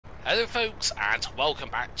Hello folks, and welcome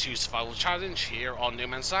back to Survival Challenge here on No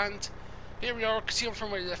Man's Land. Here we are, continuing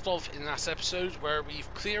from where we left off in the last episode, where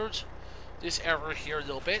we've cleared this area here a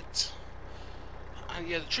little bit. And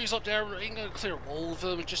yeah, the trees up there, we ain't going to clear all of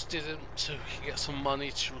them, we just did them so we can get some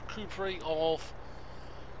money to recuperate off.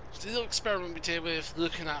 The little experiment we did with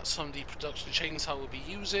looking at some of the production chains how we'll be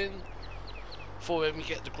using for when we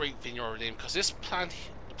get the Great Vineyard in, because the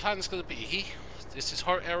plan is going to be, this is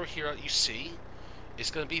our area here that you see. It's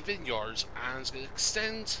going to be vineyards, and it's going to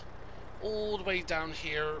extend all the way down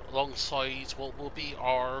here alongside what will be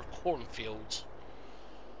our cornfield.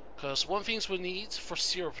 Because one of the things we need for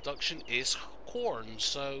cereal production is corn,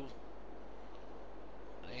 so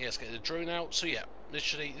yeah, let's get the drone out. So yeah,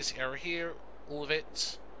 literally this area here, all of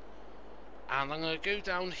it. And I'm going to go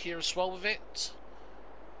down here as well with it.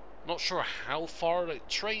 Not sure how far, like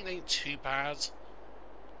terrain ain't too bad.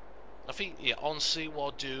 I think, yeah, honestly, what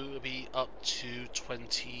I'll do will be up to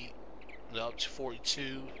 20, no, up to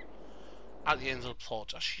 42 at the end of the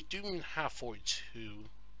plot. Actually, do even have 42.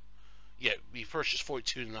 Yeah, we purchased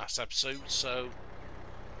 42 in the last episode, so.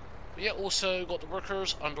 But yeah, also got the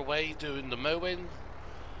workers underway doing the mowing.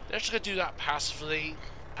 They're just going to do that passively,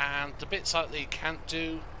 and the bits that they can't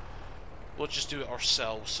do, we'll just do it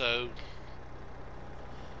ourselves, so.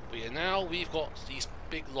 But yeah, now we've got these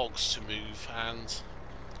big logs to move, and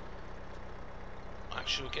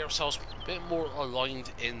actually we'll get ourselves a bit more aligned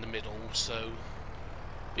in the middle, so.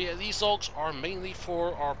 But yeah, these logs are mainly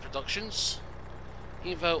for our productions,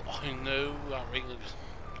 even though I know that we're going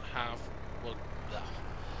to have, well,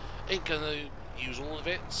 ain't going to use all of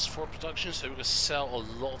it for production, so we're going to sell a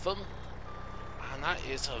lot of them, and that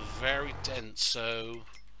is a very dense, so.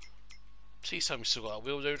 See, some we still got a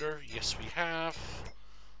wheel loader, yes we have.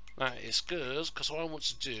 That is good, because what I want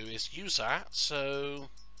to do is use that, so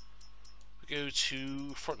we go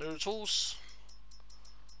to front loader tools,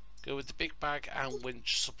 go with the big bag and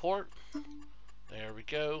winch support, there we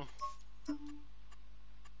go. I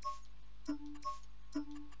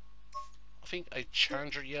think a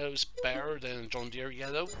Challenger yellow is better than a John Deere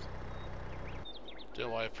yellow. Don't know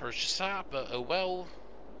why I purchased that, but oh well.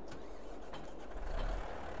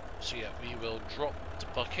 So yeah, we will drop the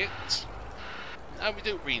bucket. And we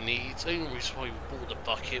don't really need, the only reason why we bought the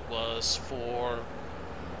bucket was for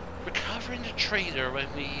recovering the trailer when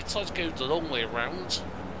we decided to go the long way around.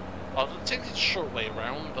 I was taking the short way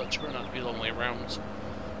around, but it turned out to be a long way around.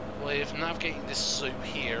 With navigating this slope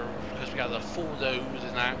here, because we got a full load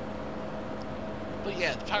and that. But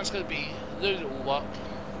yeah, the plan's going to be load it all up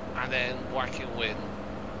and then whack it all in.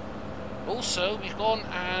 Also, we've gone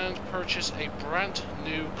and purchased a brand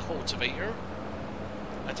new cultivator.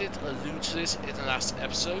 I did allude to this in the last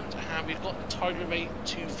episode, and we've got the Tiger Mate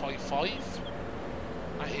 255.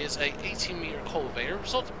 That is a 18-meter cultivator.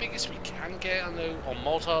 It's not the biggest we can get. I know on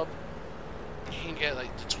ModHub you can get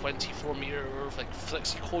like the 24-meter like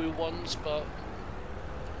flexi coil ones, but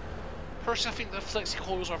personally I think the flexi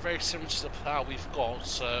coils are very similar to the plow we've got,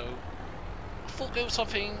 so I thought go with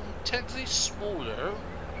something technically smaller,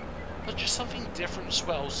 but just something different as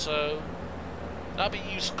well. So that'll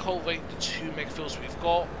be used to cultivate the two megafields we've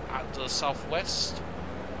got at the southwest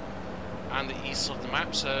and the east of the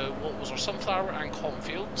map. So what was our sunflower and cotton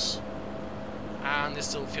fields, and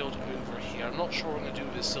this little field over here. I'm not sure what I'm going to do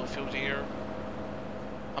with this little field here.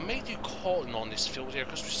 I may do cotton on this field here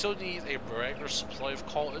because we still need a regular supply of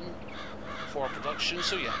cotton for our production.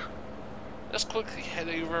 So yeah, let's quickly head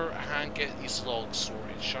over and get these logs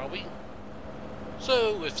sorted, shall we?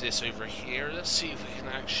 So with this over here, let's see if we can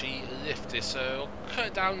actually lift this. So I'll cut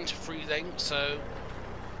it down into 3 lengths, so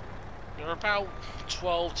they're about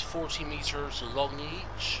 12 to 14 meters long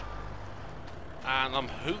each. And I'm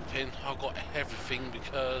hoping I've got everything,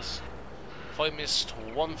 because if I missed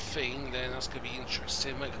one thing, then that's going to be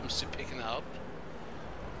interesting when it comes to picking it up.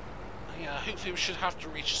 Yeah, hopefully we should have to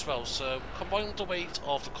reach as well. So combine the weight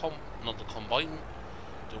of the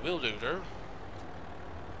the wheel loader.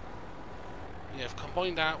 Yeah, if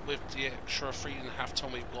combine that with the extra 3.5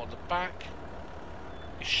 ton we've got on the back,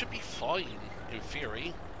 it should be fine in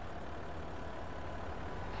theory.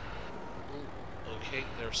 Ooh, okay,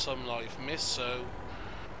 there's some that I've missed, so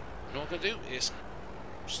what I'm going to do is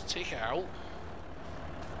just take it out.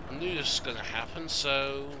 I knew this was going to happen,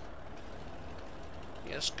 so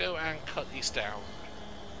yeah, let's go and cut these down.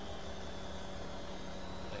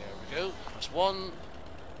 There we go, that's one.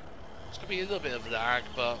 It's going to be a little bit of lag,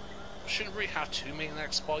 but shouldn't really have too many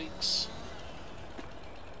lag spikes.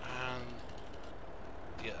 And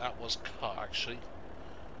yeah, that was cut actually.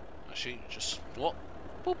 Just what?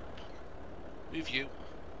 Boop. Move you.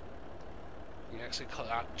 You actually cut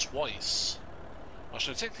that twice.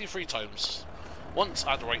 Actually, technically 3 times. once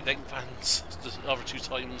at the right length and the other 2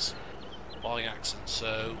 times by accident.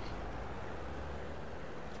 So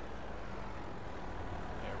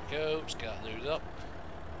there we go, let's get that loaded up.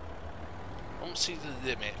 I want to see the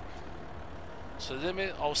limit. So the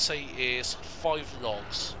limit I'll say is 5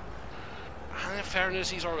 logs. And in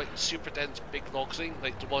fairness, these are like super dense big logs,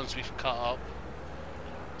 like the ones we've cut up.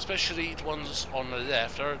 Especially the ones on the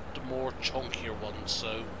left are the more chunkier ones,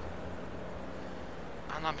 so.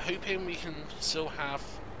 And I'm hoping we can still have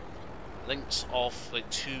lengths of like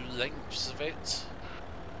 2 lengths of it.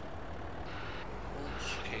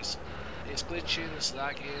 Okay, so it's glitching, it's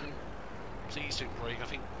lagging. Please don't break. I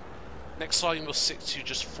think next time we'll stick to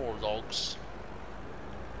just 4 logs.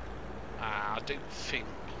 I don't think.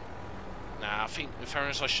 Nah, I think in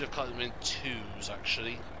fairness I should have cut them in 2s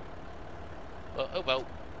actually. But oh well.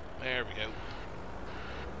 There we go.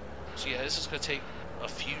 So yeah, this is going to take a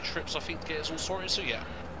few trips I think to get this all sorted, so yeah.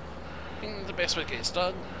 I think the best way to get this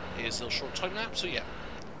done is a little short time lapse, so yeah.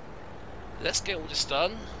 Let's get all this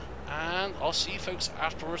done, and I'll see you folks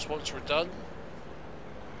afterwards once we're done.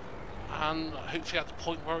 And hopefully at the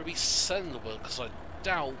point where we send the work, because I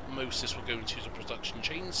doubt most of this will go into the production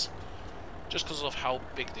chains, just because of how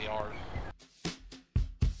big they are.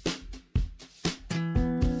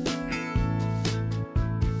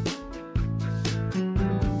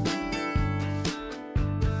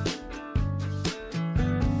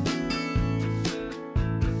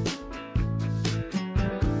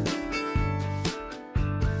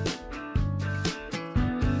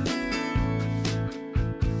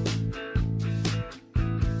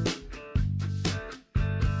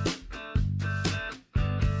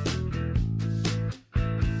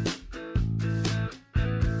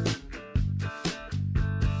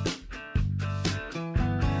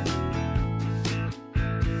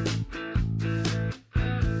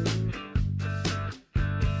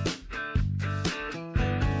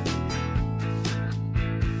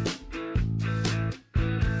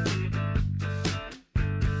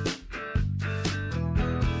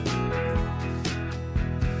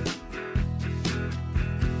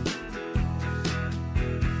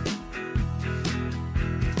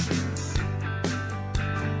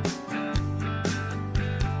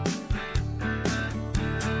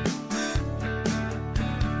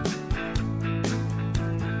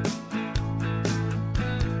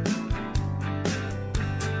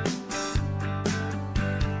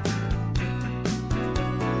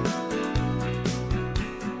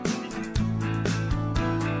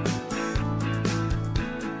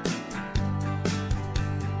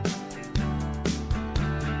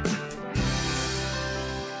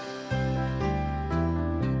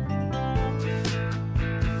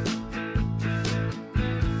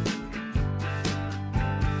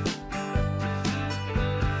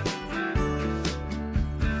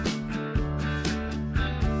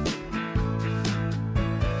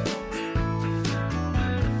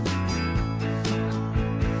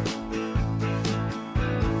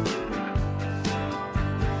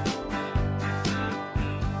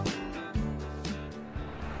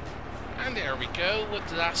 There we go with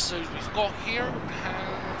the last load we've got here,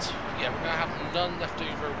 and yeah, we're going to have none left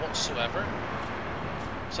over whatsoever.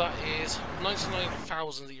 So that is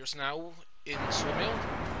 99,000 litres now in the sawmill,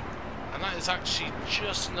 and that is actually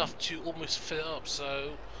just enough to almost fill it up.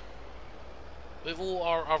 So with all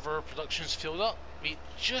our other productions filled up, we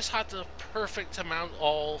just had the perfect amount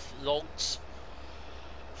of logs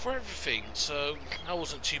for everything, so that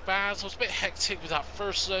wasn't too bad. It was a bit hectic with that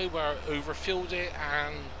first load where I overfilled it,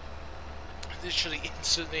 and literally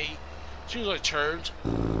instantly, as soon as I turned,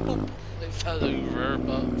 boop, it fell over,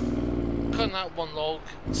 but cutting that 1 log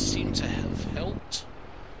seemed to have helped.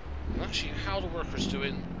 And actually, how the workers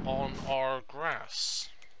doing on our grass?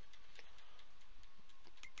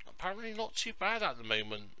 Apparently not too bad at the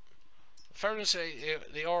moment. In fairness,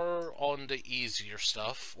 they are on the easier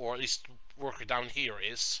stuff, or at least worker down here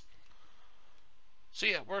is. So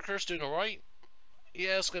yeah, workers doing alright.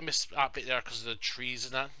 Yeah, it's going to miss that bit there because of the trees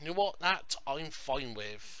and that. You know what? That I'm fine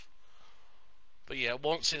with. But yeah,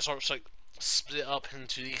 once it starts like split up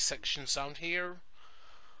into these sections down here,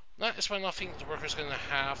 that is when I think the worker's going to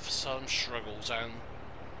have some struggles. And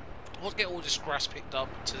we'll get all this grass picked up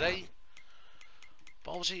today.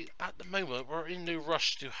 But obviously, at the moment, we're in no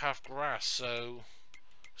rush to have grass. So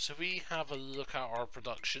we have a look at our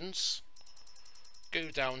productions.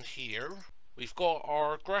 Go down here. We've got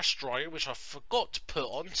our grass dryer, which I forgot to put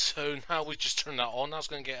on, so now we just turn that on. That's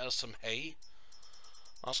going to get us some hay.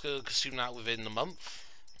 That's going to consume that within the month.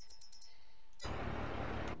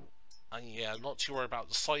 And yeah, not too worried about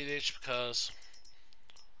the silage because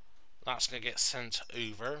that's going to get sent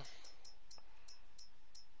over.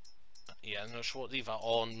 Yeah, no sure what, leave that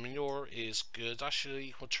on. Manure is good.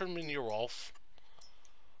 Actually, we'll turn manure off.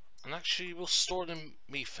 And actually, we'll store the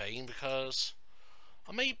methane because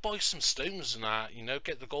I may buy some stones and that, you know,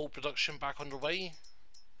 get the gold production back underway.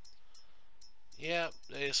 Yeah,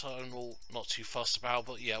 it's I'm not too fussed about,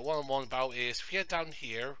 but yeah, what I'm on about is if you head down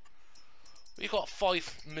here, we've got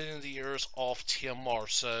 5 million litres of TMR,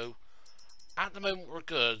 so at the moment we're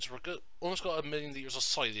good. We're good. Almost got 1 million litres of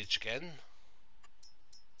silage again.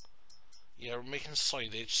 Yeah, we're making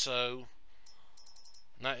silage, so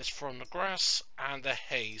that is from the grass and the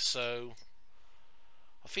hay. So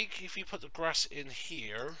I think if you put the grass in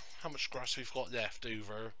here, how much grass we've got left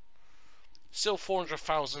over? Still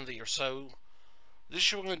 400,000 litres. So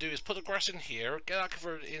this what we're going to do is put the grass in here, get that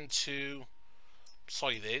converted into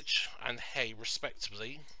silage and hay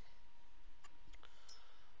respectively.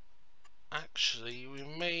 Actually, we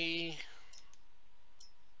may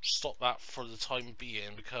stop that for the time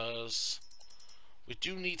being because we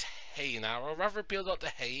do need hay now. I'd rather build up the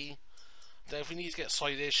hay. Then if we need to get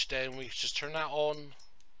silage, then we just turn that on.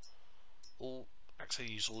 We'll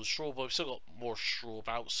actually use all the straw, but we've still got more straw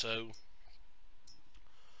about, so.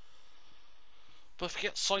 But if we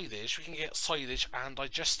get silage, we can get silage and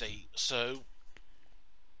digestate. So,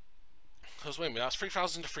 because wait a minute, that's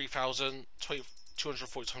 3,000 to 3,000,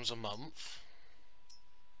 240 times a month.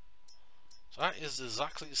 So that is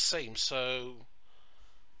exactly the same. So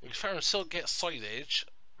we can still get silage,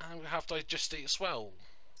 and we have digestate as well.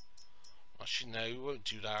 Actually, no, we won't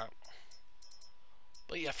do that.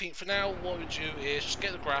 But yeah, I think for now, what we do is just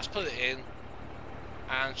get the grass, put it in,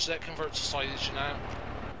 and just let it convert to silage now.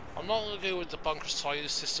 I'm not going to go with the bunker silage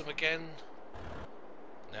system again.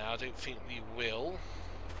 No, I don't think we will.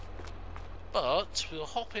 But we'll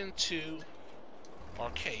hop into our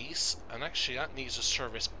case, and actually that needs a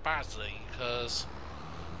service badly, because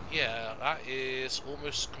yeah, that is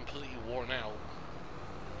almost completely worn out.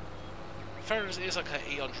 Fairness, it is like an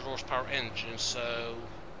 800 horsepower engine, so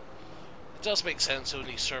it does make sense it will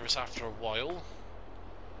need service after a while.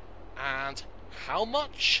 And how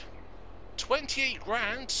much? 28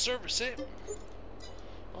 grand to service it?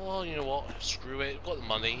 Oh, you know what? Screw it. I've got the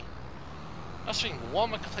money. That's the thing. Why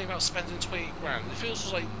am I complaining about spending 28 grand? If it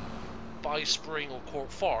was like By Spring or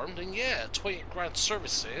Court Farm, then yeah, 28 grand to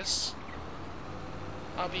service this.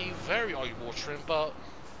 That'd be very eye-watering, but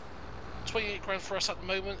 28 grand for us at the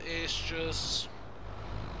moment is just,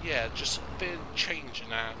 yeah, just a bit of change in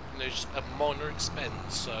that, you know, just a minor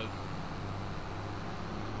expense, so.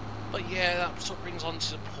 But yeah, that sort of brings on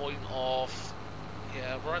to the point of,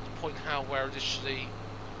 yeah, we're at the point now where literally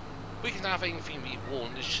we can have anything we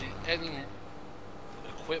want, literally any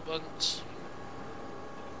equipment,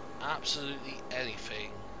 absolutely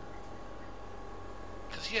anything.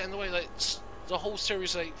 Because yeah, in the way, like, the whole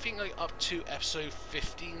series, like, I think like up to episode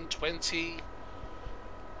 15, 20,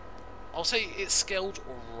 I'll say it's scaled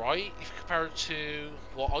right if you compare it to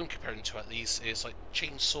what I'm comparing to, at least, is like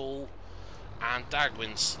Chainsaw and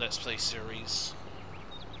Dagwin's Let's Play series.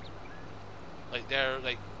 Like they're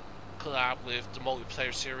like collab with the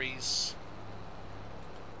multiplayer series.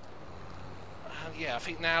 And yeah, I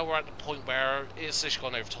think now we're at the point where it's just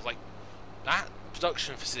gone over to like that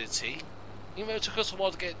production facility. Even though it took us a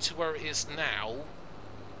while to get to where it is now,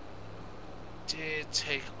 did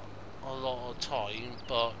take a lot of time,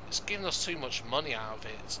 but it's given us too much money out of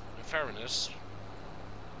it, in fairness.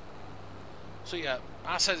 So yeah,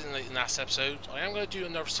 as I said in the last episode, I am going to do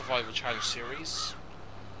another survival challenge series.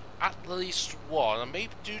 At least one, and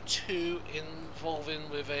maybe do two involving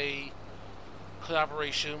with a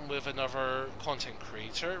collaboration with another content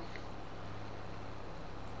creator.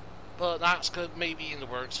 But that's good, maybe in the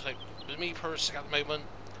works. Like, with me personally at the moment,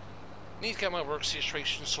 need to get my work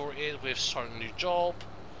situation sorted with starting a new job,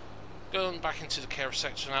 going back into the care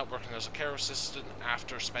sector now, working as a care assistant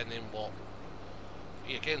after spending what,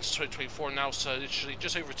 yeah, again, it's 2024 now, so literally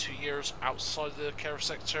just over 2 years outside the care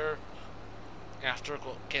sector. After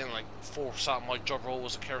getting like forced out of my job role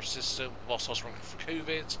as a care assistant whilst I was working for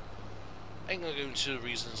COVID. Ain't gonna go into the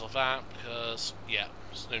reasons of that because, yeah,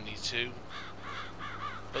 there's no need to.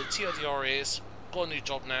 But TLDR is, got a new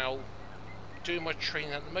job now, doing my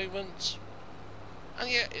training at the moment, and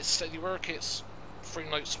yeah, it's steady work. It's 3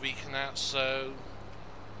 nights a week and that, so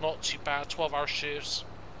not too bad. 12-hour shifts.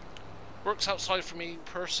 Works outside for me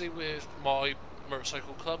personally with my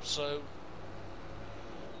motorcycle club, so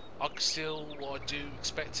I can still what I do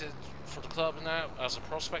expected for the club and that as a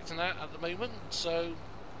prospect in that at the moment. So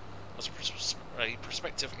as a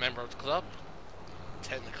prospective member of the club,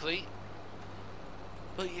 technically.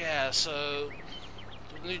 But yeah, so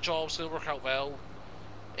the new job's gonna work out well.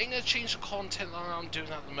 Ain't gonna change the content that I'm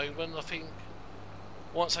doing at the moment. I think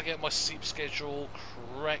once I get my sleep schedule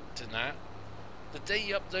correct and that, the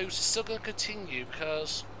daily uploads is still going to continue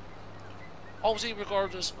because obviously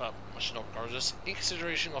regardless, well, actually not regardless, in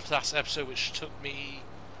consideration of the last episode which took me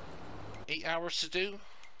 8 hours to do.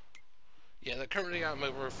 Yeah, currently I'm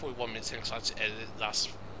over 41 minutes in because I had to edit the last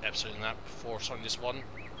episode and that before starting this one.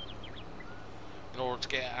 In order to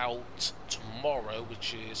get it out tomorrow,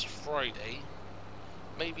 which is Friday.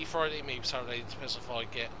 Maybe Friday, maybe Saturday, depends if I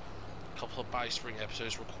get a couple of Spring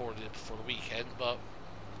episodes recorded before the weekend, but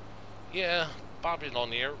yeah, babbling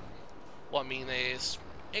on here. What I mean is,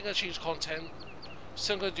 ain't gonna change content,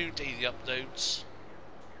 still gonna do daily uploads,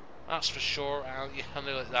 that's for sure, and yeah, I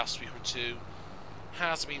know like last week or two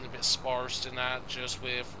has been a bit sparse in that, just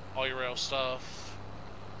with IRL stuff,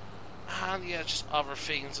 and yeah, just other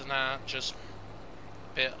things and that, just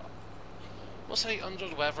a bit, I'll say under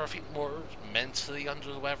the weather, I think more mentally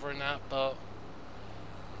under the weather in that, but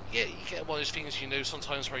yeah, you get one of those things, you know,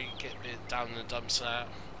 sometimes where you get a bit down in the dumps and that,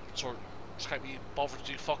 sort of just can't be bothered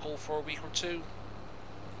to do fuck all for a week or two.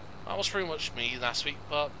 That was pretty much me last week,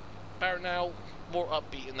 but better now, more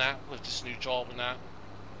upbeat in that with this new job and that.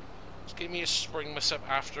 It's giving me a spring myself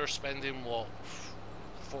after spending what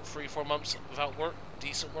 3-4 months without work,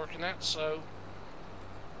 decent work in that. So,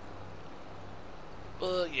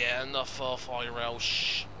 but yeah, enough of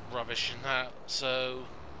IRL rubbish and that. So,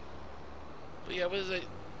 but yeah, with it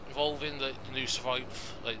involving the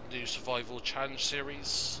new survival challenge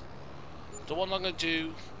series, the one I'm gonna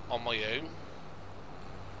do on my own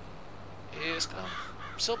is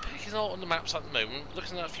I'm still picking out on the maps at the moment,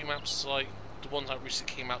 looking at a few maps like the one that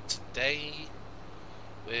recently came out today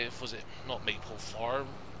with, was it not Maple Farm?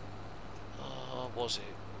 Was it?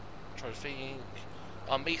 I'm trying to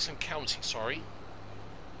think. Mason County, sorry.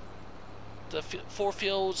 The 4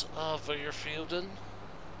 Fields of Vineyard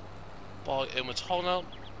by Umatona.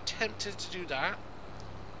 Tempted to do that,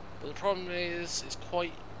 but the problem is it's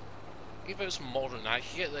quite, even though it's modern now, you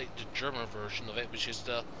get like the German version of it, which is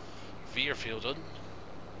the Vierfelden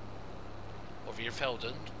or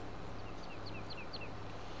Vierfelden.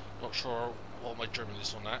 Not sure what my German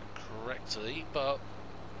is on that correctly, but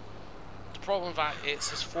the problem with that is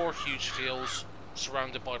there's 4 huge fields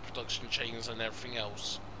surrounded by production chains and everything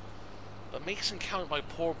else. But Mason County by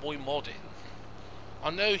poor boy modding. I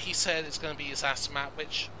know he said it's going to be his ass map,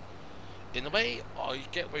 which in a way I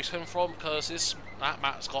get where he's coming from, because that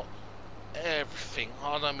map's got everything,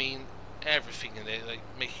 and I mean everything in it, like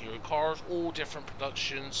making your own cars, all different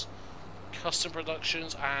productions, custom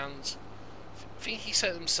productions, and I think he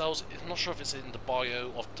said themselves, I'm not sure if it's in the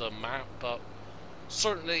bio of the map, but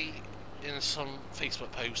certainly in some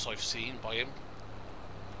Facebook posts I've seen by him,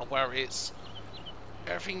 where it's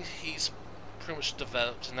everything he's pretty much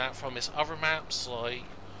developed in that from his other maps like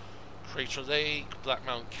Crater Lake, Black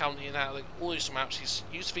Mountain County and that, like all these maps he's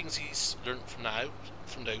used things he's learned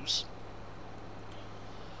from those.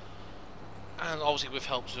 And obviously with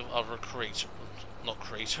helps with other other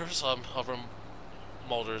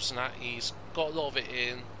modders and that, he's got a lot of it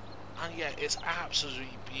in, and yeah, it's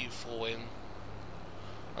absolutely beautiful in.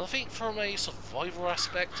 And I think from a survival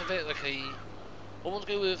aspect of it, like I want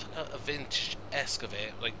to go with a vintage-esque of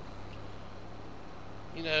it, like,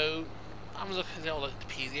 you know, I'm looking at like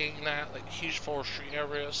the PDA and that, like huge forestry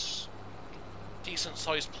areas, decent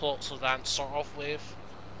sized plots of land to start off with.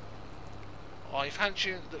 I've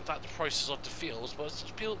actually looked at the prices of the fields, but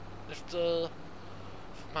if the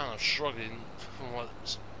man, I'm struggling from my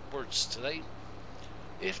words today.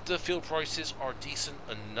 If the field prices are decent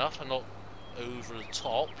enough and not over the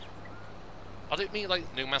top, I don't mean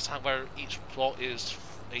like No Man's Land where each plot is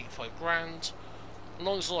 85 grand. As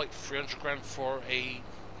long as it's like 300 grand for a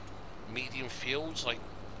medium field, like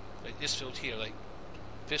this field here, like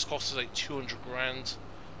this costs like 200 grand.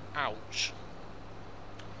 Ouch.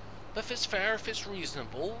 But if it's fair, if it's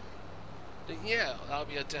reasonable, then yeah, that'll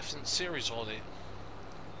be a definite series on it.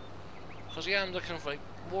 Because yeah, I'm looking for like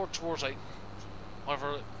more towards like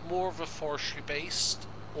either more of a forestry based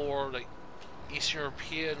or like East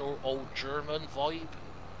European or old German vibe.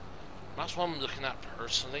 That's what I'm looking at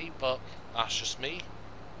personally, but that's just me.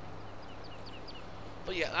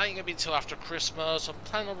 But yeah, that ain't gonna be until after Christmas. I'm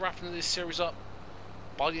planning on wrapping this series up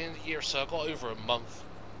by the end of the year, so I've got over a month.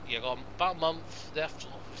 Yeah, I've got about a month left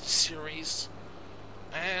of the series.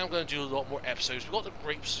 And I'm going to do a lot more episodes. We've got the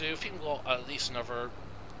grapes to do. I think we've got at least another,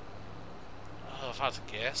 if I had to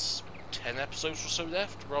guess, 10 episodes or so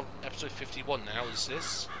left. We're on episode 51 now, is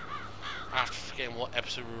this. After forgetting what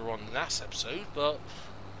episode we were on the last episode, but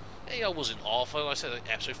hey, I wasn't off. Like I said,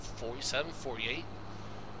 like episode 47, 48.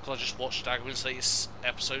 Because I just watched Dagwin's latest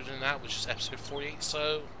episode in that, which is episode 48,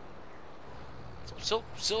 so So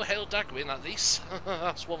still ahead of Dagwin at least.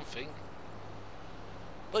 That's one thing.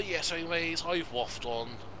 But yes, anyways, I've waffled on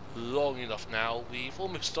long enough now. We've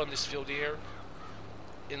almost done this field here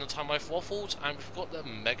in the time I've waffled, and we've got the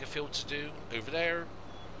mega field to do over there,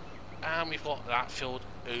 and we've got that field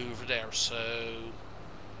over there. So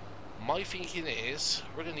my thinking is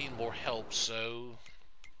we're gonna need more help. So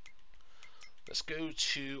let's go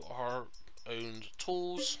to our own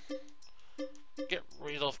tools, get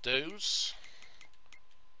rid of those,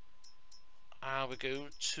 and we go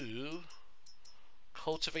to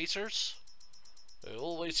Cultivators,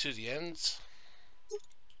 all the way to the end.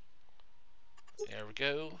 There we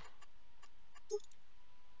go.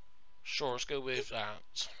 Sure, let's go with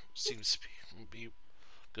that. Seems to be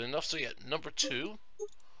good enough. So yeah, number 2,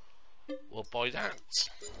 we'll buy that.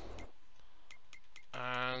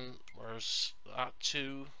 And where's that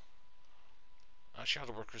 2? Actually, how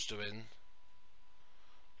the workers doing?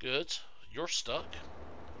 Good. You're stuck.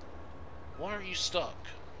 Why are you stuck?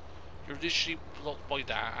 You're literally blocked by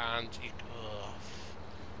that, and you.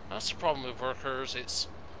 That's the problem with workers. It's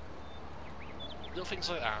little things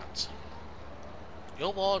like that.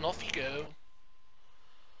 Go on, off you go.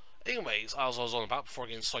 Anyways, as I was on about before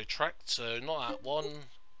getting sidetracked, so not that one.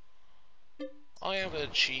 I am going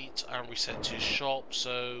to cheat and reset to shop,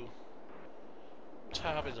 so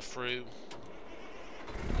tab it through.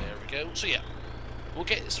 There we go. So yeah, we'll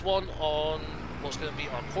get this one on what's going to be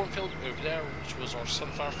our cornfield over there, which was our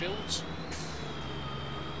sunflower fields.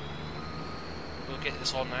 We'll get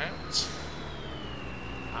this on that.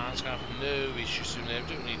 And it's going to have no issues soon now.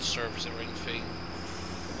 Don't need to service it or anything.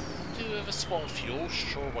 Do have a spot of fuel,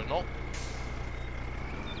 sure, why not?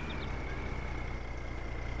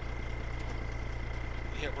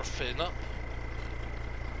 Yeah, we're filling up.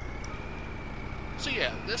 So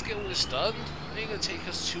yeah, let's get all this done. It ain't going to take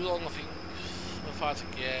us too long, I think. If I had to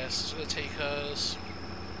guess, it's going to take us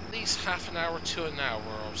at least half an hour to an hour,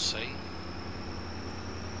 I'll say.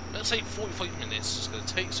 Let's say 45 minutes it's going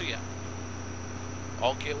to take, so yeah.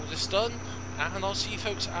 I'll get all this done, and I'll see you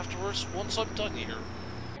folks afterwards once I'm done here.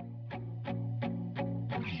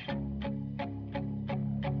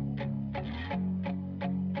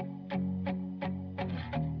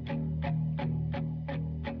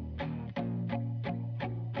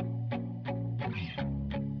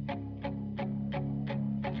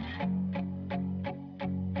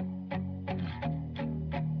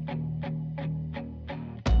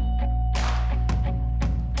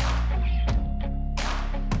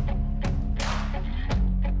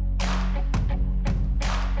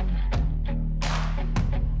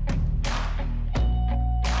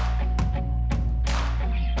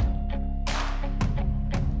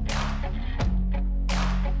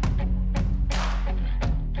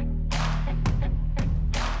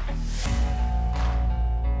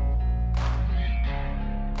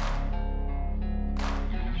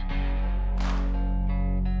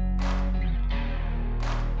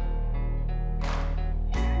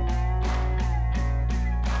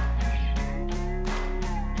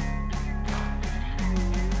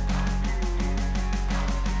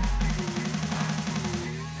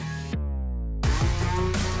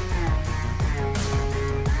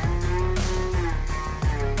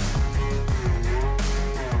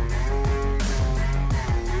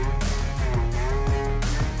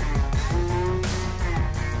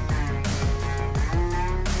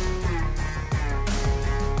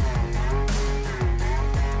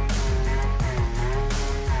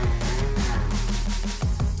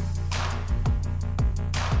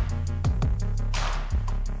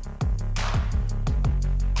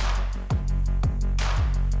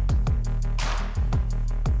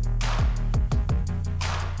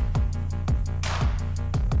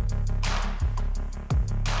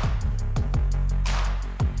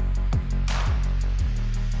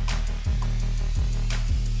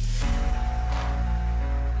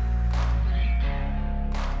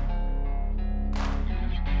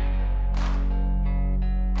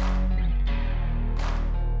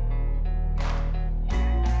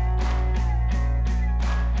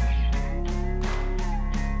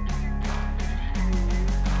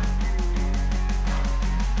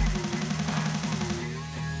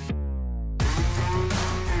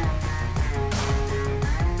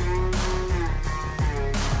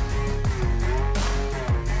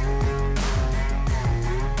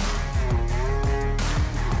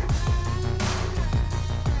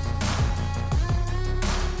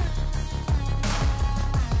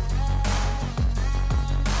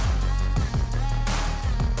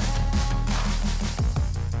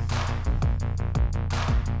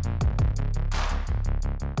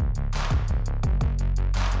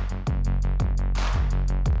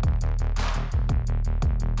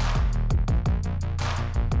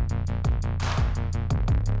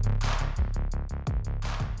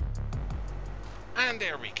 And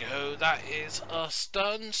there we go, that is us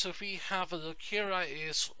done. So if we have a look here, that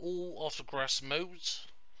is all of the grass mowed.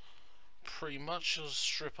 Pretty much, just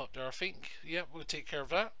strip up there I think. Yep, we'll take care of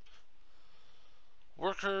that.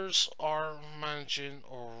 Workers are managing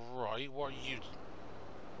alright. What are you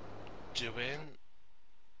doing?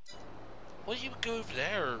 Why do you go over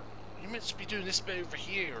there? You're meant to be doing this bit over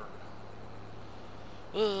here.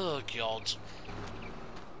 Oh god.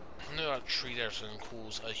 I know that tree there's going to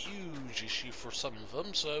cause a huge issue for some of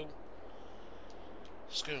them, so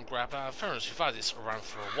let's go and grab that. In fairness, we've had this around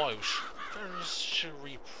for a while. Should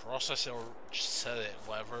reprocess it or just sell it,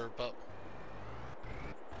 whatever, but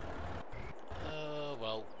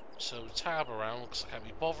well, so tab around because I can't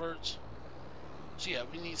be bothered. So yeah,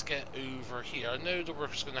 we need to get over here. I know the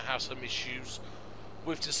worker's going to have some issues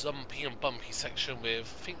with this lumpy and bumpy section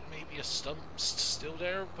with, I think maybe a stump still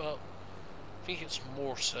there, but I think it's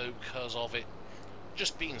more so because of it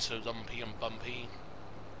just being so lumpy and bumpy.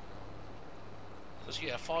 Because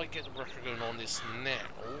yeah, if I get the worker going on this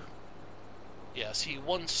now, yeah, see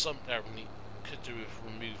one stump there we could do with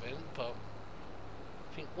removing, but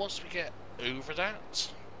I think once we get over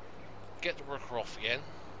that, get the worker off again.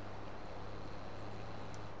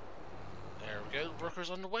 There we go, the worker's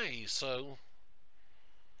on the way, so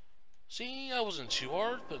see, that wasn't too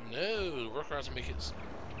hard, but no, the worker had to make it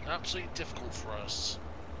absolutely difficult for us.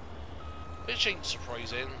 Which ain't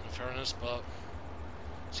surprising, in fairness, but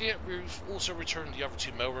so yeah, we've also returned the other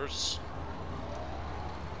two mowers.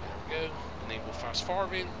 There we go, enable fast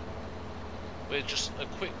farming with just a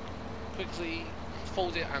quickly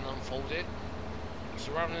fold it and unfold it.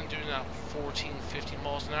 So rather than doing that 14-15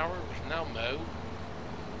 miles an hour, we can now mow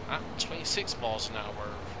at 26 miles an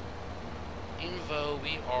hour. Even though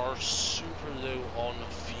we are super low on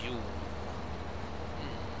fuel.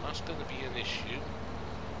 That's going to be an issue.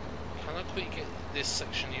 Can I quickly get this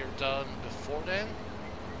section here done before then?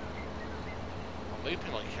 I'm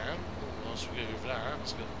hoping I can. Once we go over that,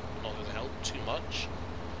 it's not going to help too much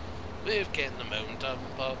with getting the mown done,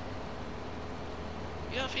 but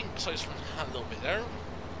yeah, I think besides from that little bit there,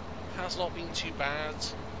 has not been too bad.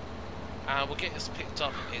 And we'll get this picked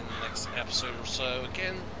up in the next episode or so.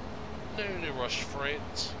 Again, no rush for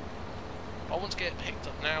it. I want to get it picked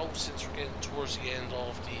up now since we're getting towards the end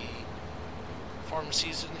of the farm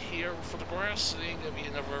season here for the grass. I think there'll be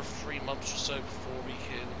another 3 months or so before we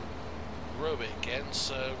can grow it again.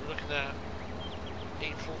 So we're looking at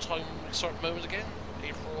April time we start mowing again.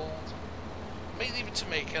 April, may leave it to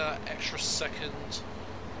make an extra second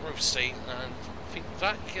growth state, and I think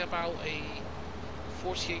that you get about a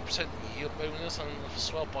 48% yield bonus, and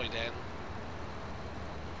as well by then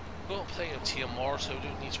we've got plenty of TMR, so we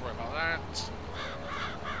don't need to worry about that.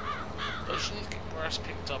 But I just need to get grass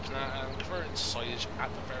picked up now and convert it into silage at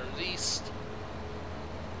the very least.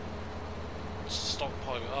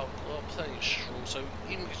 Stockpile it up, got plenty of straw, so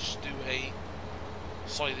even if we just do a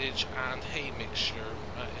silage and hay mixture,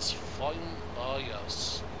 that is fine by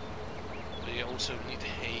us. But you also need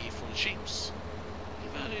hay for the sheep.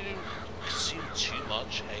 Even though they don't consume too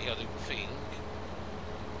much hay, I don't think.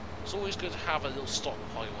 It's always good to have a little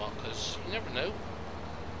stockpile up, because you never know.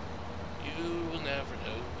 You will never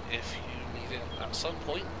know if you need it at some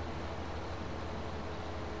point.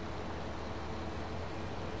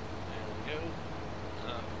 There we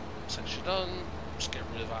go. Section done. Just get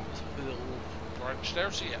rid of that little branch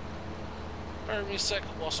there. So yeah. Bear with me a sec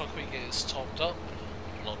whilst I quickly get this topped up.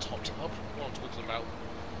 Not topped up, what I'm talking about.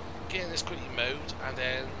 Getting this quickly mowed, and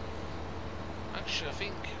then actually I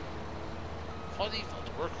think if I leave that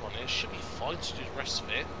to work on it, it should be fine to do the rest of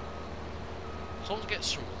it. So I want to get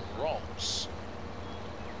some rocks.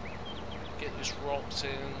 Get these rocks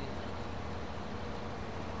in.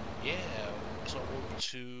 Yeah, so I want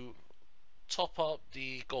to top up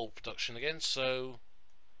the gold production again, so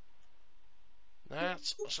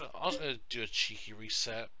that's, so I was going to do a cheeky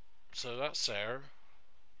reset, so that's there.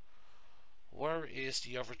 Where is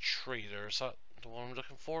the other trader? Is that the one I'm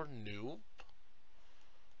looking for? Nope.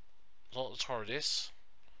 Not the TARDIS.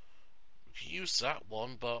 We could use that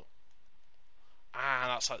one, but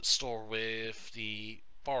that's that store with the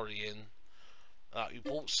barley in that we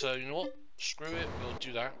bought, so you know what? Screw it, we'll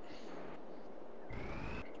do that.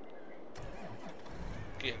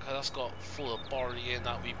 Yeah, because that's got full of barley in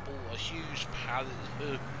that we bought a huge pallet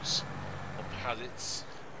hose of pallets.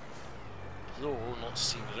 Plural, not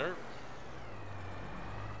singular.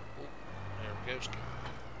 Oh, there we go. Just get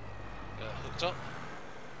that hooked up.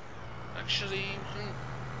 Actually, we can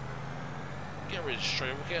get rid of this tray.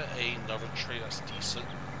 We'll get another tray that's decent.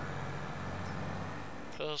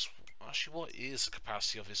 Because, actually, what is the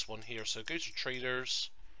capacity of this one here? So go to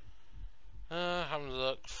traders. Having a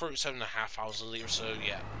look, 37,500 litres, so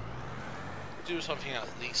yeah. Do something at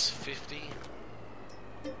least 50.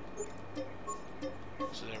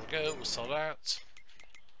 So there we go, we'll sell that.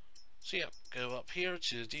 So yeah, go up here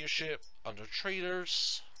to the dealership, under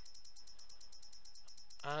traders.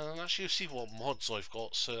 And actually see what mods I've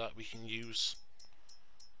got so that we can use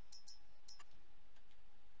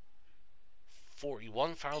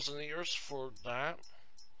 41,000 litres for that.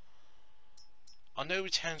 I know we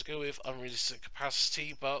tend to go with unrealistic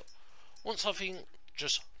capacity, but want something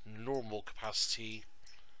just normal capacity,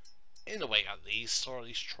 in a way at least, or at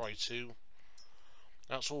least try to.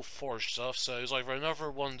 That's all forged stuff, so it's either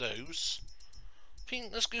another one of those. I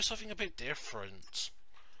think let's go something a bit different.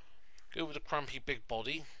 Go with the crampy big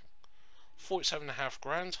body. 47.5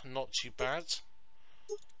 grand, not too bad.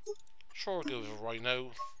 Sure, we'll go with a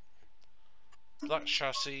Rhino. Black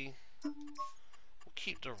chassis. We'll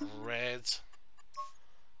keep the red.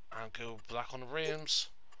 And go black on the rims.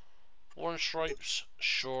 Orange stripes,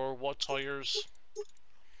 sure. What tyres?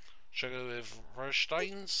 Should I go with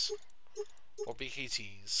Versteins or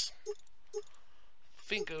BKTs?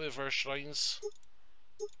 Think go with Versteins.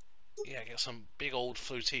 Yeah, get some big old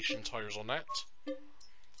flotation tyres on that.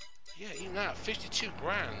 Yeah, even that, 52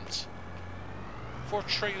 grand. For a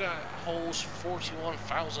trailer that holds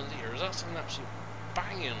 41,000 litres, that's an absolute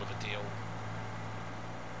banging of a deal.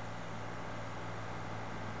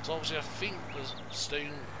 So obviously I think the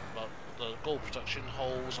stone, well, the gold production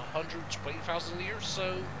holds 120,000 litres,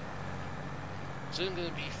 so it's only going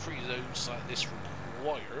to be 3 loads like this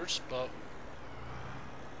requires, but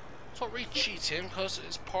it's not really cheating because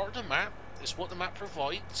it's part of the map, it's what the map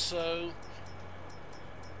provides, so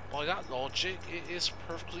by that logic it is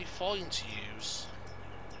perfectly fine to use.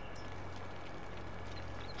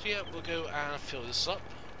 So yeah, we'll go and fill this up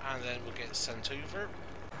and then we'll get it sent over.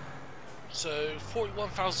 So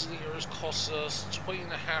 41,000 litres costs us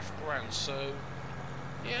 20.5 grand, so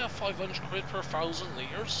yeah, 500 quid per 1,000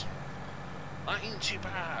 litres. That ain't too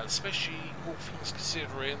bad, especially all things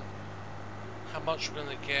considering how much we're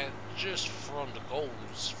going to get just from the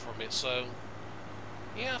golds from it. So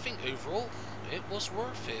yeah, I think overall it was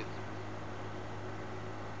worth it.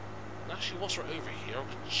 And actually, whilst we're over here,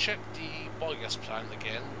 check the biogas plant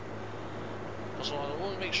again, because I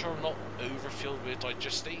want to make sure I'm not overfilled with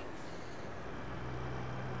digestate.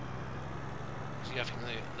 So yeah, I think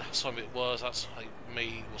the last time it was, that's like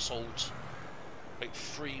made or sold like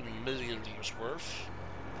 3 million litres worth.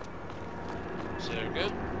 So there we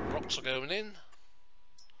go, rocks are going in,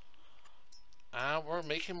 and we're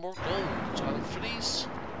making more gold. And for these,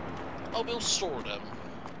 I will store them.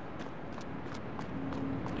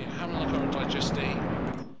 Yeah, having a look at our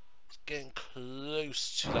digestate, it's getting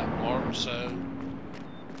close to that mark, so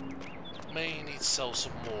may need to sell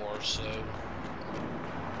some more, so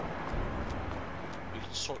we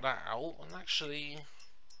can sort that out. And actually,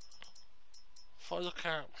 if I look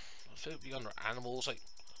at, if it would be under animals, like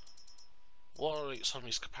what are like some of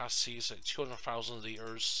these capacities, like 200,000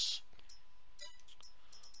 litres.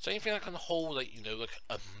 So anything that can hold, like, you know, like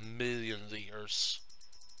 1,000,000 litres.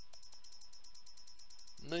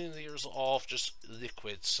 1,000,000 litres of just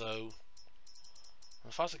liquid, so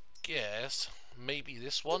if I had to guess, maybe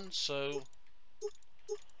this one. So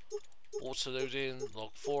auto loading,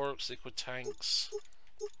 log forks, liquid tanks,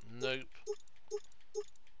 nope.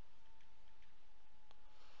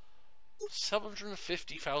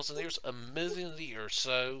 750,000 litres, 1,000,000 litres,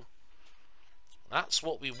 so that's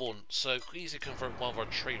what we want. So easily convert one of our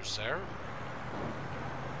traders there.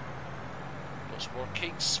 Got some more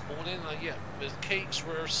cakes spawning. Yeah, with cakes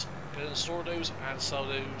we're going to store those and sell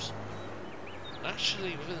those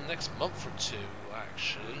actually within the next month or two,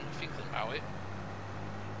 actually, thinking about it.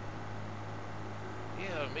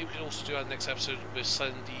 Yeah, maybe we could also do our next episode with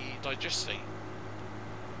selling the digestate.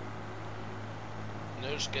 You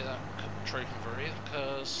know, just get that trade converted,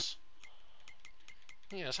 because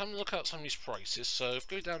yeah, let's have a look at some of these prices. So if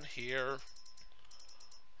we go down here,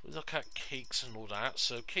 we look at cakes and all that.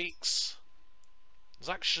 So cakes is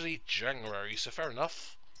actually January, so fair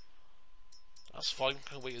enough. That's fine,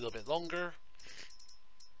 can wait a little bit longer.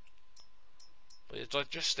 But the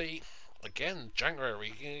digestate, again, January,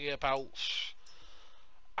 you can get about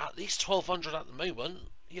at least 1,200 at the moment.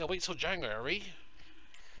 Yeah, wait till January.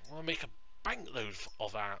 I'll make a bank load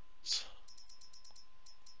of that.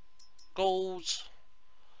 Gold.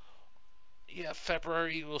 Yeah,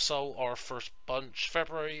 February we'll sell our first bunch.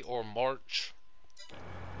 February or March.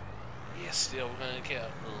 Yeah, still we're going to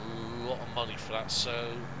get a lot of money for that,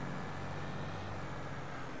 so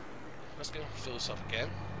let's go fill this up again.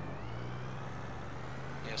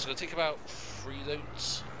 Yeah, it's going to take about 3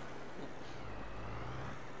 loads.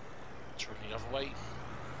 Turning the way.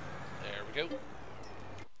 There we go.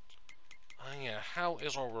 And yeah, how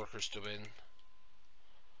is our workers doing?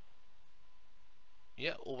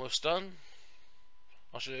 Yeah, almost done.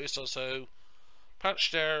 I should do this also.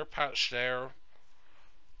 Patch there, patch there.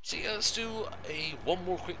 So yeah, let's do one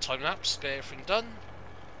more quick time lapse, get everything done.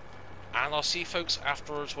 And I'll see you folks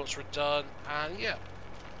afterwards once we're done. And yeah,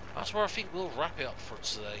 that's where I think we'll wrap it up for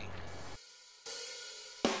today.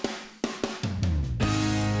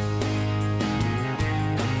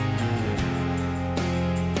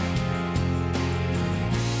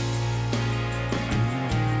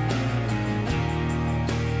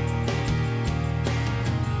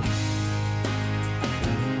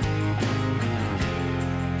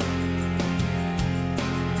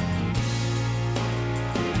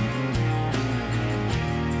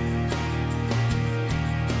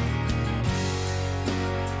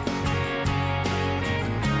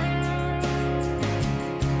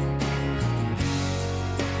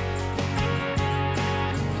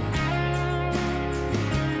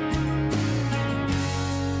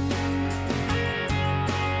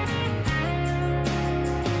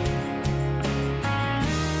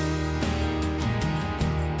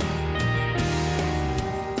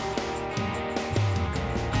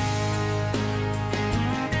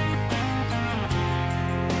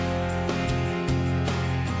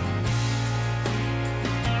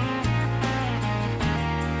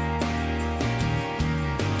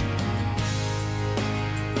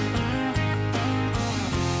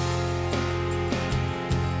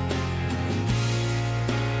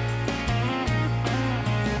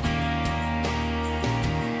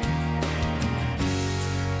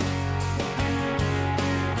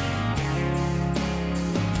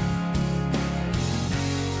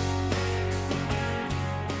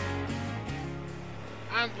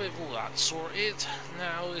 And with all that sorted,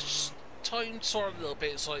 now it's time to sort a little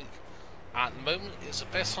bit. It's like, at the moment, it's the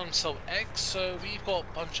best time to sell eggs, so we've got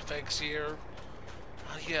a bunch of eggs here.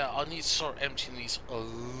 Yeah, I need to start emptying these a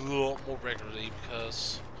lot more regularly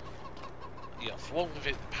because, yeah, for one of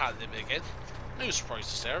it, pad them again. No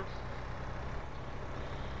surprises there.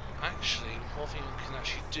 Actually, one thing we can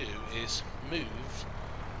actually do is move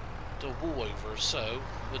the wall over, so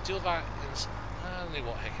we'll deal with that in, I don't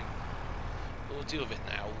know what heck. We'll deal with it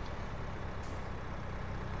now.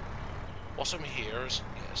 Whilst I'm here, it's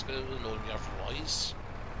going to annoy me otherwise.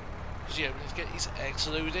 Because yeah, we need to get these eggs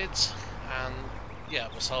loaded, and yeah,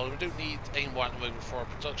 so we don't need any more at the moment for our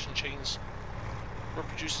production chains. We're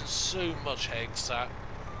producing so much eggs that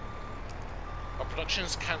our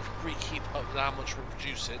productions can't really keep up with how much we're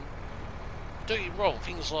producing. Don't get me wrong,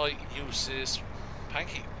 things like Use's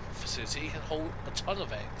pancake facility can hold a ton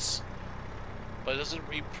of eggs, but it doesn't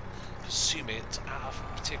really consume it at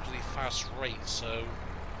a particularly fast rate, so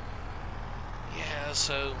yeah,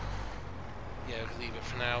 leave it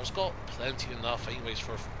for now. It's got plenty enough anyways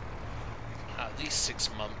for at least 6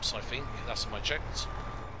 months, I think. That's what I checked.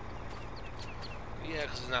 Yeah,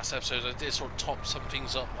 because in last episode I did sort of top some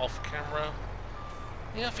things up off camera.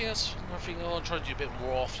 Yeah, I think that's another thing I'll try to do a bit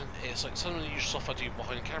more often. It's like some of the usual stuff I do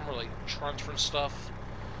behind camera, like transferring stuff.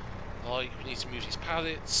 Like, we need to move these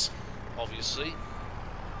pallets, obviously.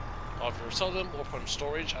 Either sell them or put them in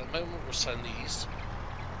storage. At the moment we're selling these.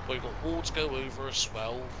 But we've got wall to go over as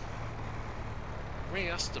well. Really,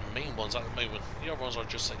 that's the main ones at the moment. The other ones are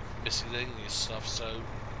just like miscellaneous stuff, so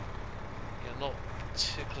yeah, not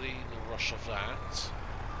particularly in the rush of that.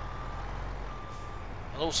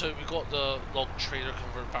 And also we've got the log trailer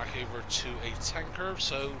converted back over to a tanker,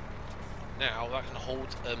 so now that can hold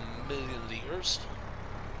 1,000,000 litres.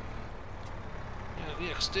 Yeah,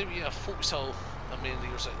 because I thought we sell 1,000,000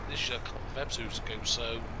 litres like this a couple of episodes ago,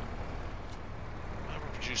 so we're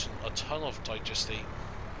producing a ton of digestate,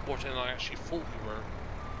 more than I actually thought we were.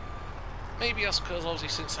 Maybe that's because obviously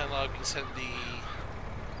since then I've been sent the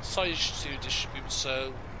silage to distribute,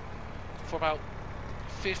 so for about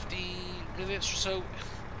 50 minutes or so,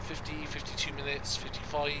 50, 52 minutes,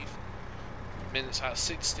 55 minutes out of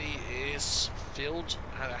 60 is filled,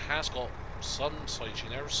 and it has got some silage in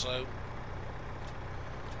there, so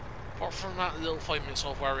apart from that little 5 minutes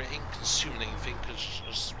off where it ain't consuming anything, because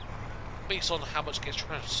it's based on how much gets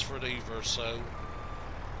transferred over, so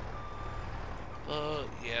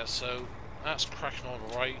yeah, so that's cracking on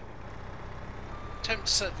alright. Attempt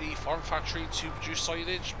to set the farm factory to produce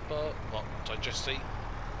silage, but, well, digestate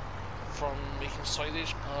from making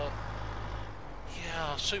silage, but yeah, I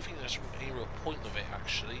don't think there's any real point of it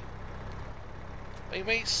actually. But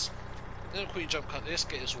anyways, then we'll quickly jump cut this,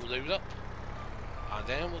 get this all loaded up, and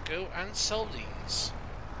then we'll go and sell these.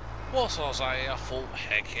 Whilst I was at it, I thought,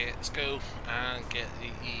 heck it, let's go and get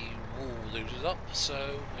the wall loaded up,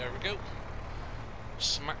 so there we go.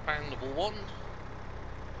 smack bang number 1.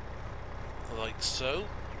 Like so.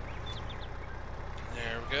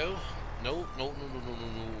 There we go. No.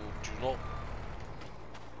 Do not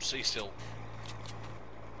stay still.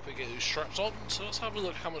 Quick, get those straps on. So let's have a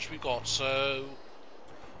look how much we got. So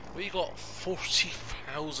we got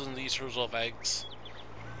 40,000 litres of eggs,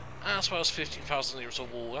 as well as 15,000 litres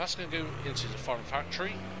of wool. That's going to go into the farm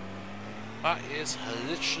factory. That is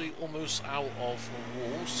literally almost out of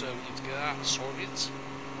wool, so we need to get that sorted.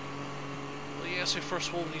 But yeah, so first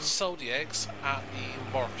of all we need to sell the eggs at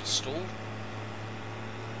the market stall.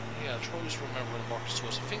 Yeah, I always remember the market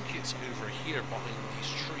stores. I think it's over here behind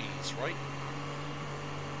these trees, right?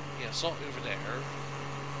 Yeah, it's not over there.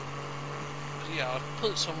 But yeah, I've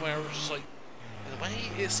put it somewhere just like, in a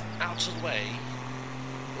way it's out of the way.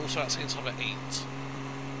 Also at the same time at 8.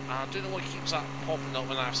 I don't know why it keeps that popping up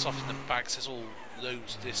when I have stuff in the bag. It says, oh,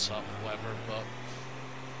 loads this up, whatever, but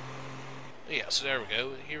yeah, so there we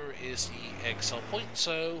go. Here is the egg sell point.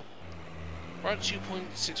 So we're at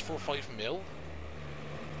 2.645 mil.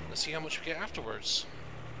 Let's see how much we get afterwards.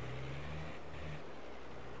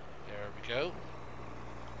 There we go.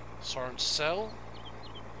 Starting to sell.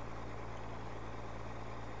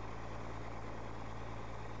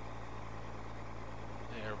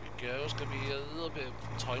 There we go. It's going to be a little bit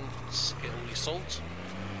of time to get all these sold.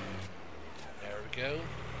 There we go.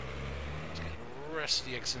 Let's get the rest of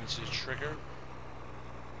the eggs into the trigger.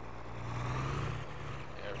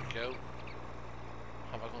 There we go.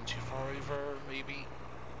 Have I gone too far over? Maybe.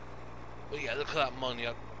 But yeah, look at that money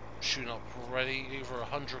up, shooting up already. Over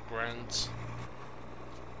 100 grand.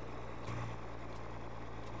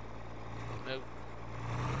 Nope.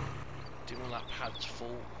 Didn't want that pad to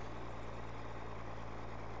full.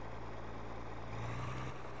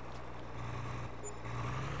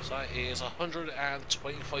 So that is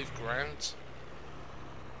 125 grand.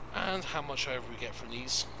 And how much ever we get from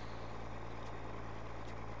these.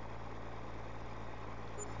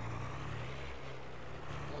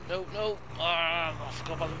 Oh, no. Ah, I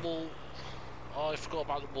forgot about the wall. Oh, I forgot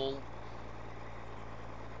about the wall.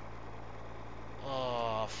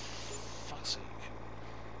 Oh, fuck's sake.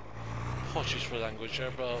 Apologies for the language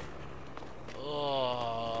there, but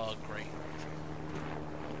oh, great.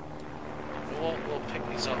 You know what? We'll pick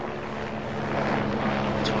these up.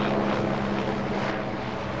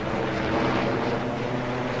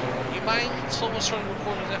 You mind? Someone's trying to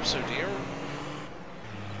record an episode here.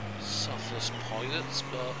 Selfless pilots,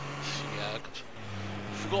 but yeah,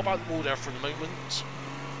 forgot about the wall there for the moment.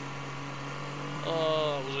 I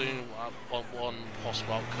was only one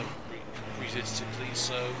possible outcome realistically,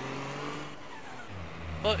 so.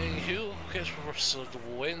 But anywho, guess we're still the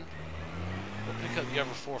wall in. We'll pick up the other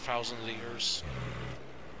 4,000 litres.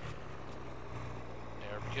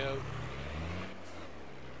 There we go.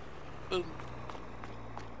 Boom.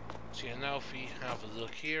 So yeah, now if we have a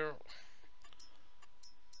look here.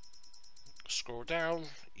 Scroll down.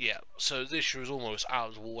 Yeah, so this year is almost out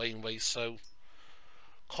of the wall anyway, so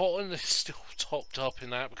cotton is still topped up in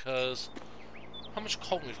that because how much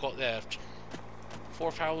cotton we've got left?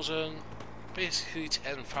 4,000, basically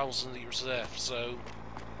 10,000 litres left, so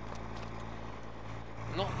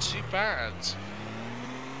not too bad.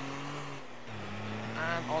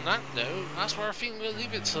 And on that note, that's where I think we'll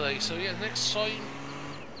leave it today. So yeah, next time,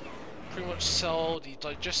 pretty much sell the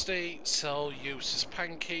digestate, sell Yosis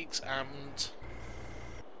pancakes and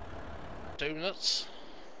donuts.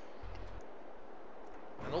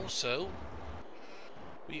 And also,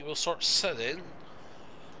 we will start selling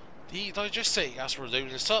the digestate as we're loading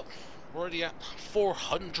this up. We're already at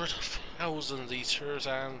 400,000 litres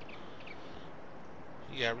and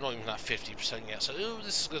yeah, we're not even at 50% yet, so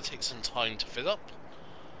this is going to take some time to fill up.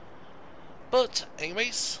 But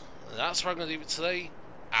anyways, that's where I'm going to leave it today.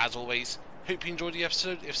 As always, hope you enjoyed the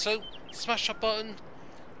episode. If so, smash that button.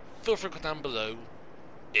 Feel free to comment down below.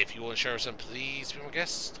 If you want to share us, then please be my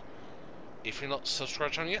guest. If you're not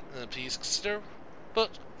subscribed to the channel yet, then please consider.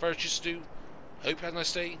 But for just to do, hope you have a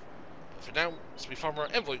nice day. But for now, it's been Farmer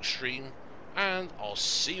Envoy Extreme, and I'll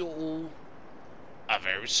see you all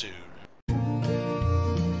very soon.